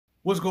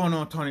What's going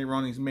on, Tony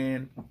Ronnie's,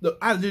 man? Look,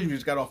 I literally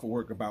just got off of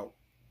work about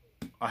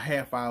a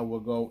half hour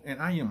ago,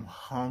 and I am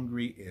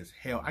hungry as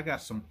hell. I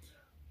got some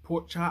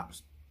pork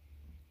chops,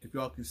 if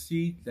y'all can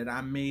see, that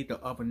I made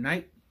the other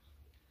night.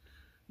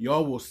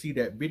 Y'all will see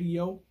that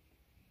video.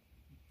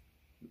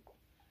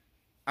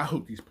 I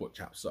hook these pork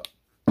chops up.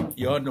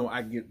 Y'all know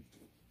I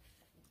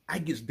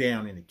gets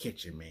down in the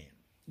kitchen, man.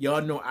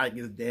 Y'all know I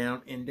gets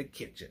down in the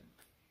kitchen.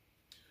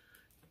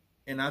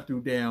 And I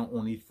threw down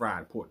on these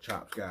fried pork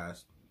chops,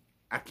 guys.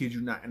 I kid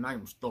you not, and I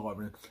am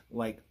starving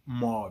like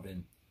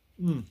Marvin.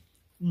 Ooh.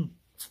 Ooh.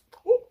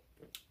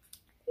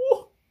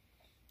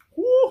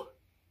 Ooh.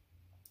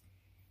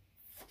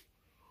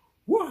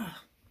 Ooh.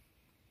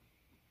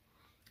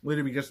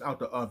 Literally just out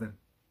the oven.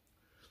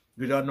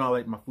 Because y'all know I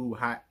like my food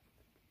hot.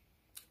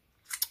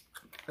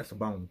 That's a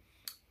bone.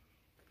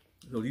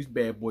 So these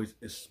bad boys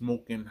is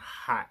smoking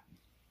hot.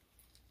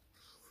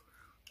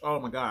 Oh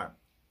my God.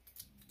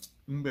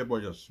 These bad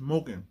boys are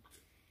smoking.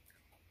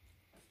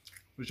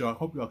 Which I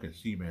hope y'all can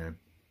see, man.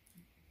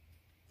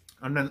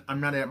 I'm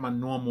not at my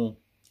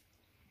normal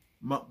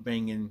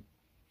mukbanging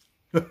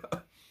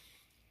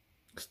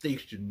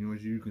station,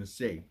 as you can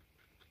say.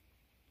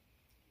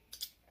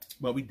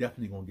 But we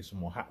definitely gonna get some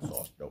more hot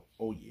sauce though.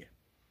 Oh yeah.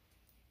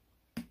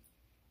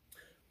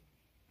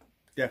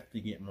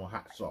 Definitely get more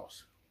hot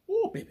sauce.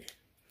 Oh baby.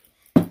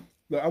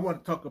 Look, I want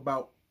to talk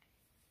about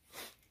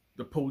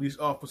the police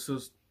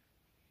officers,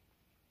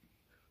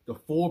 the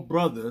four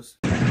brothers.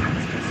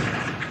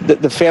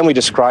 The family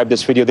described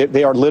this video.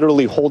 They are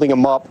literally holding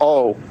him up.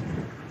 Oh,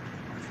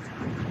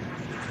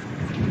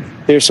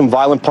 there's some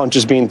violent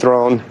punches being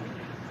thrown.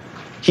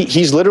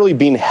 He's literally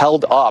being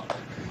held up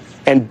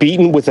and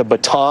beaten with a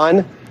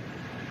baton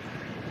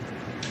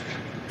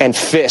and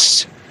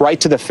fists right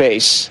to the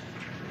face.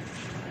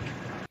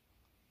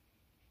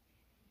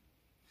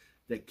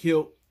 That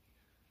killed,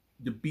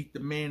 to beat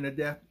the man to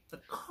death.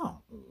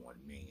 Come on,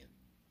 man.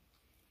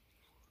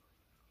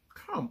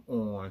 Come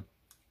on.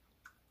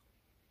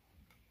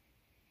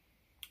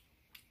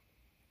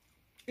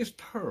 It's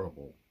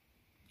terrible.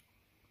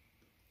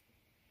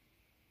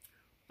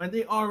 And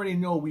they already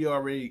know we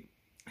already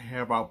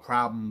have our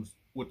problems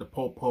with the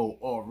po-po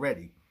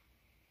already.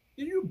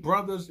 You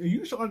brothers,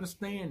 you should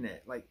understand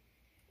that. Like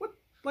what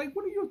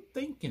are you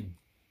thinking?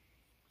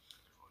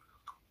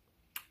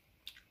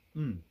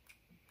 And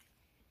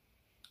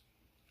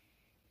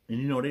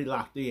you know they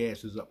lock their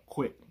asses up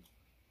quick.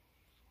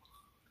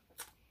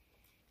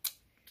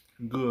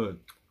 Good.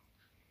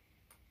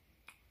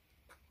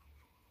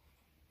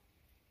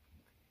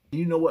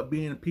 You know what,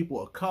 being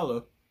people of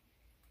color,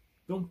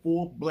 them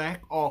four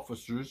black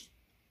officers,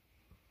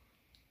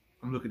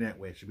 I'm looking that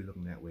way, I should be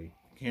looking that way.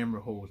 Camera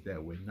holds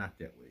that way, not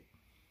that way.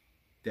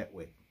 That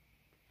way.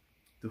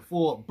 The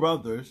four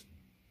brothers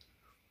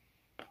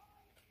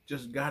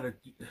just gotta...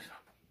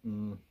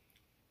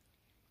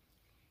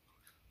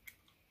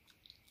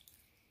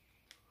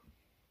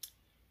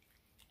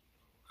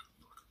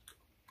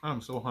 I'm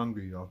so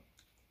hungry, y'all.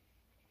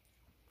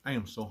 I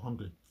am so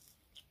hungry.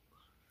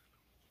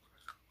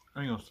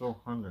 I am so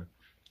hungry.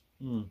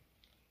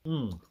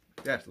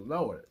 That's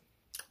loaded.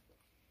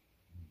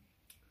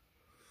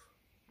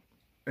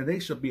 And they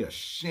should be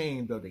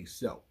ashamed of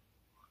themselves.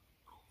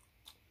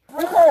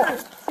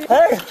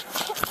 Hey!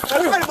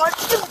 Everybody, watch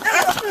out!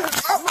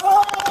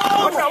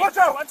 Watch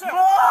out! Watch out!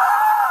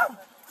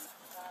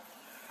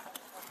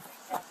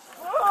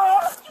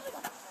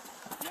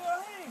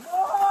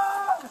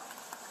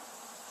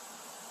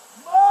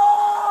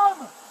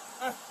 Mom!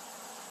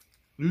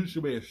 You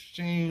should be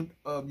ashamed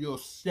of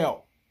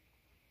yourself.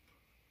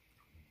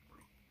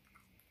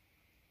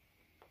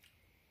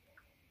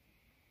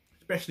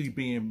 Especially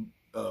being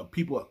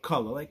people of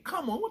color. Like,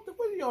 come on, what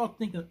are y'all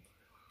thinking?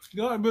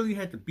 Y'all really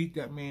had to beat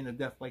that man to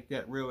death like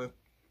that, really?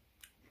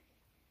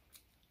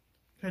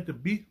 Had to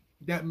beat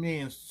that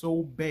man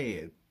so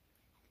bad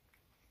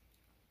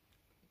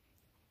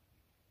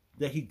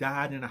that he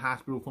died in the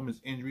hospital from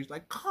his injuries.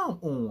 Like, come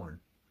on.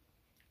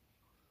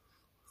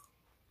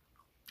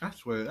 I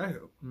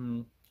swear,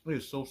 it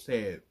is so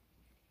sad.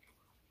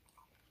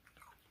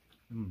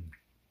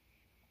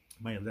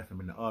 Might have left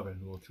him in the oven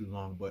a little too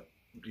long, but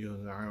you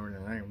know,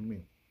 I ain't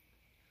me.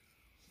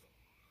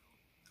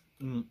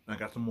 I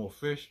got some more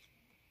fish.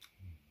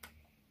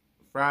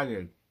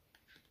 Friday.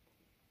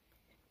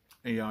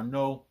 And y'all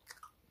know,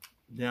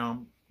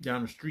 down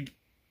the street,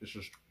 it's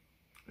a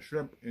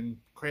shrimp and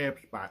crab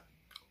spot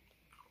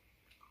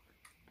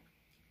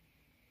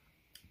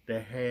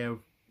that have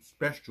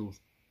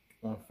specials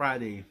on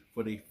Fridays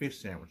for their fish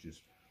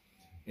sandwiches.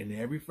 And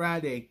every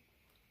Friday,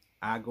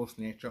 I go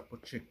snatch up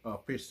a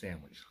fish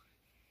sandwich.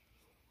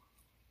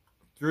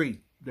 3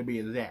 to be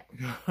exact.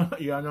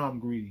 Y'all know I'm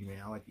greedy,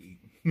 man. I like to eat.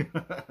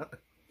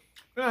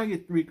 I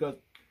get 3 because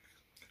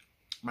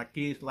my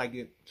kids like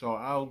it. So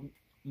I'll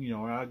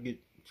get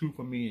 2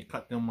 for me and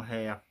cut them a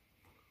half.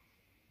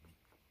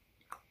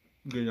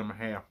 Give them a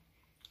half.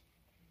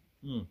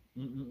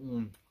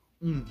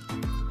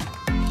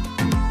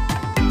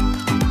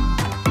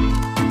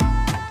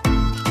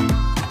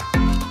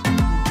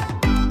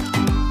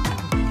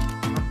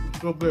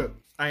 So good.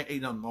 I ain't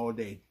ate nothing all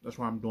day. That's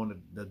why I'm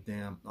doing the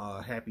damn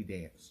happy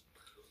dance.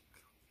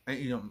 I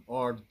ain't eat nothing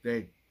all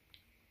day.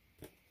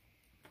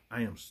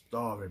 I am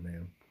starving,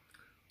 man.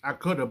 I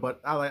could have,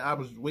 but I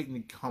was waiting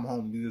to come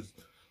home and do this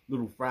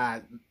little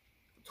fried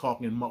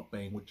talking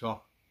mukbang with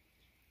y'all.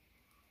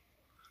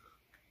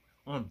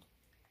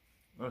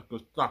 That's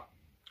good stuff.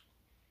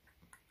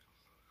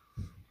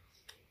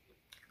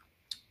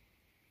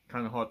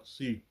 Kind of hard to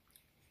see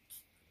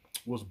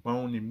what's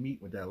bone and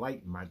meat with that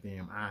light in my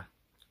damn eye.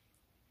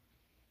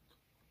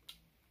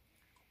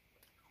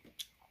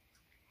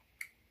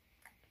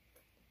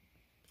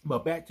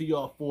 But back to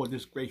y'all four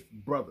disgraced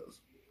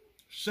brothers.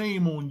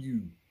 Shame on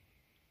you.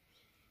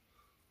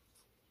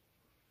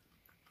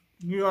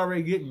 You're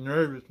already getting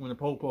nervous when the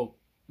popo.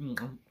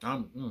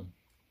 I'm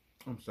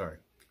sorry.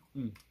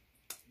 Give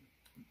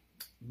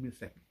me a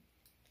second.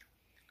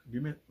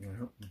 Give me.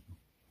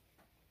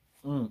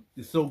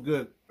 It's so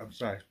good. I'm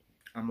sorry.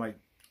 I'm like,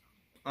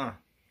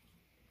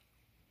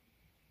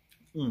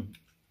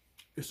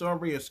 It's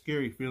already a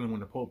scary feeling when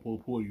the popo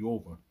pull you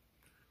over.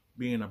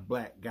 Being a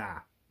black guy,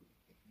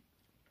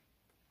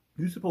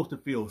 you're supposed to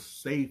feel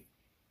safe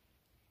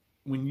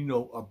when you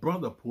know a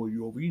brother pull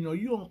you over. You know,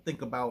 you don't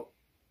think about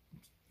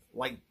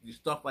like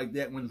stuff like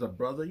that when it's a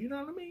brother. You know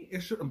what I mean?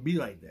 It shouldn't be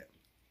like that.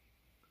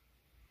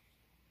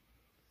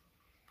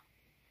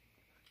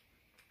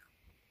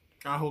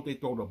 I hope they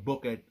throw the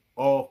book at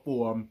all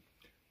four of them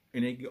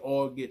and they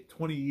all get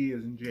 20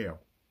 years in jail.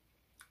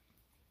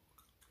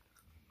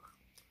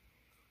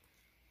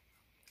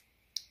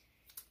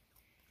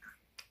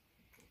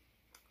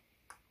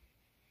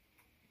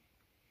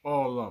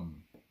 All of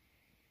them.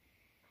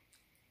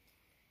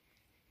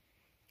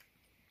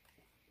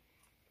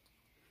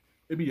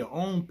 It be your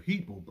own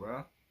people,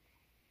 bruh.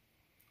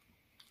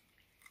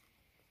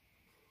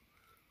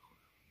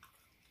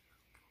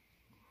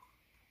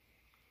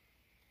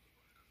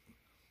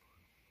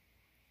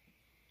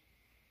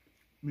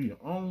 Be your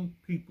own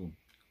people.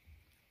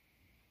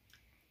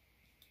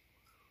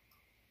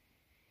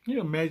 Can you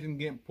imagine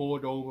getting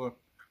pulled over?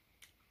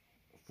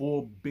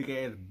 Four big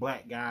ass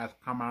black guys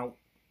come out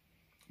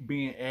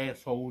being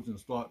assholes and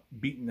start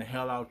beating the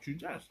hell out you.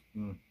 Just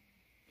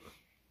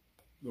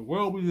the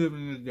world we live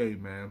in today,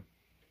 man.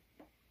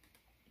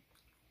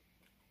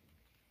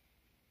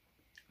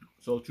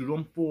 So to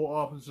them four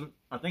officers,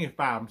 I think it's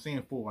five. I'm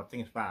saying four. I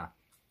think it's five.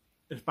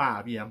 It's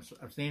five. Yeah, I'm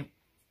saying.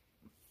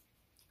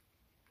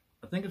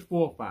 I think it's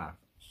 4 or 5.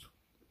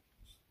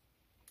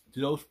 To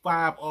those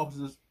 5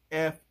 officers,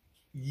 F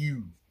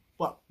you,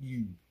 fuck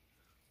you,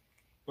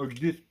 or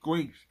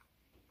disgrace.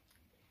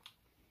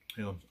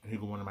 Here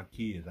go one of my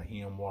kids. I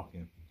hear him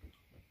walking.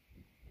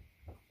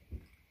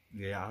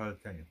 Yeah, I heard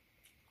it tell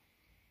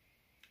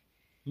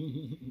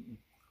you.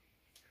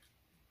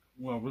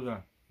 Well, what's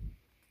that?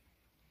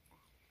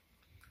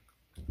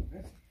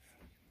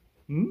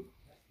 No,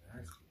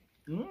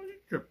 you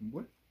tripping,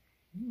 boy.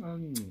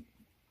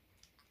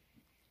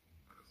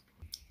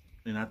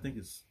 And I think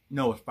it's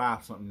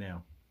 5 something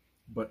now.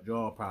 But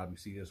y'all probably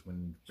see this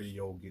when the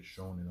video gets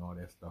shown and all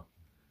that stuff.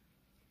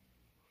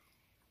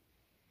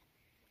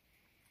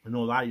 I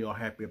know a lot of y'all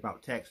happy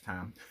about tax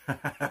time.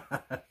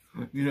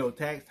 You know,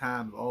 tax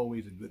time is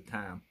always a good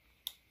time.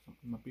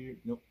 Something in my beard?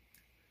 Nope.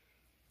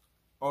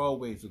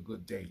 Always a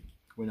good day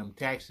when them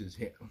taxes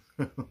hit.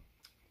 I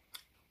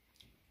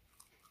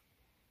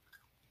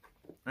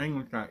ain't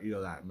gonna try to eat a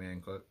lot, man,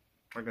 because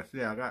like I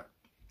said, I got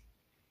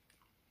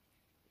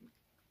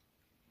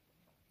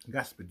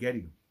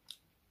spaghetti.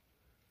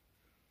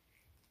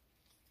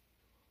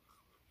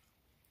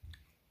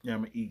 Yeah,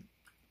 I'm gonna eat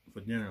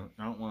for dinner.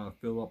 I don't want to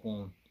fill up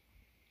on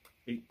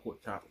 8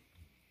 pork chops.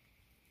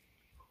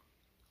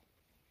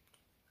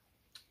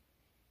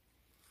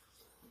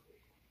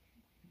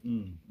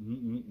 Man.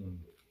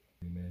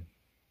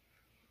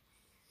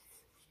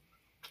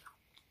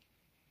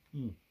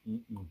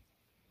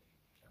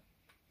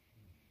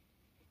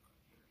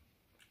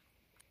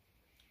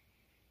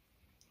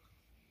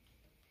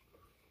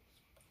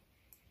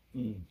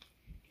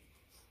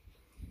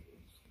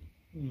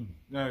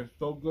 That is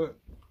so good.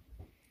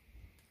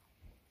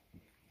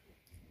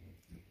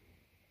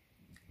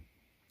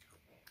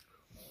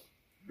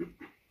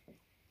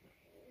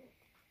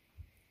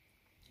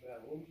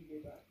 When did you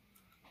get back?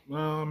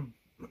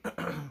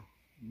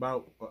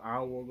 About an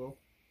hour ago.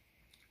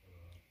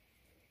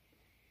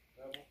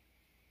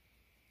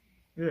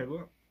 Yeah,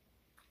 look.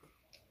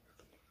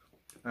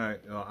 All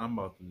right, I'm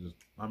about to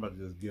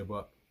just give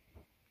up.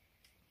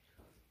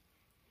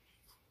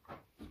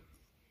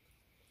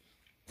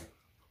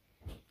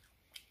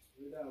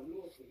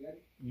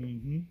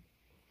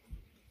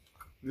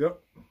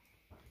 Yep.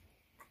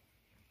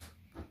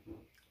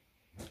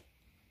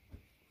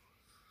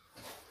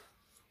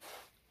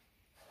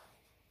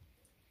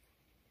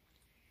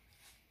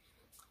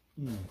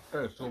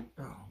 That's so.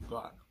 Oh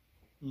God.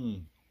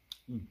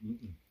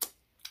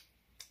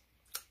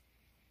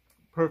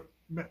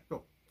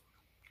 Perfecto.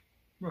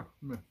 Me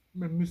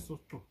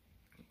misoto.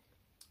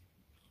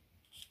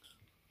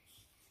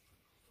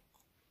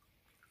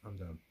 I'm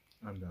done.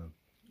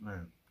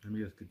 Man. Let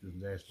me just get this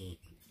last little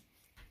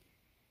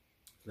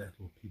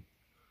piece.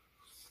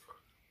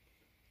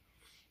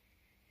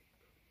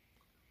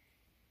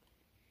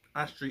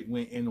 I straight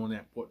went in on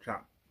that pork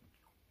chop.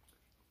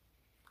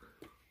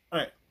 All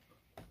right.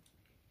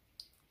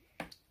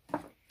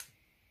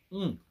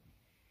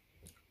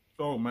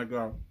 Oh my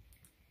God.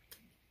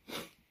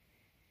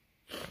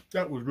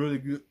 That was really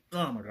good.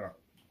 Oh my God.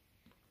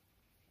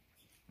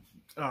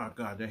 Oh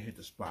God, that hit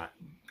the spot.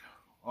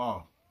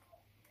 Oh.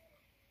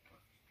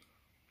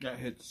 That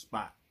hit the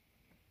spot.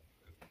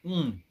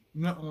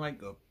 Nothing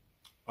like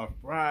a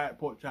fried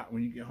pork chop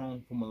when you get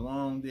home from a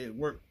long day at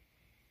work.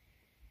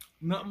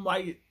 Nothing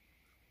like it.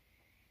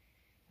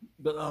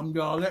 But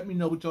y'all, let me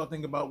know what y'all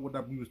think about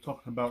what we was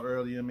talking about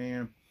earlier,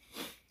 man.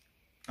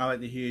 I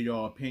like to hear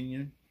y'all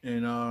opinion.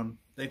 And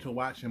thanks for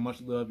watching.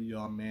 Much love to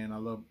y'all, man. I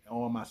love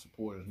all my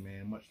supporters,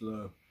 man. Much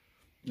love.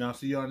 And I'll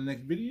see y'all in the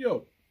next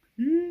video.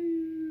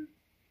 Peace.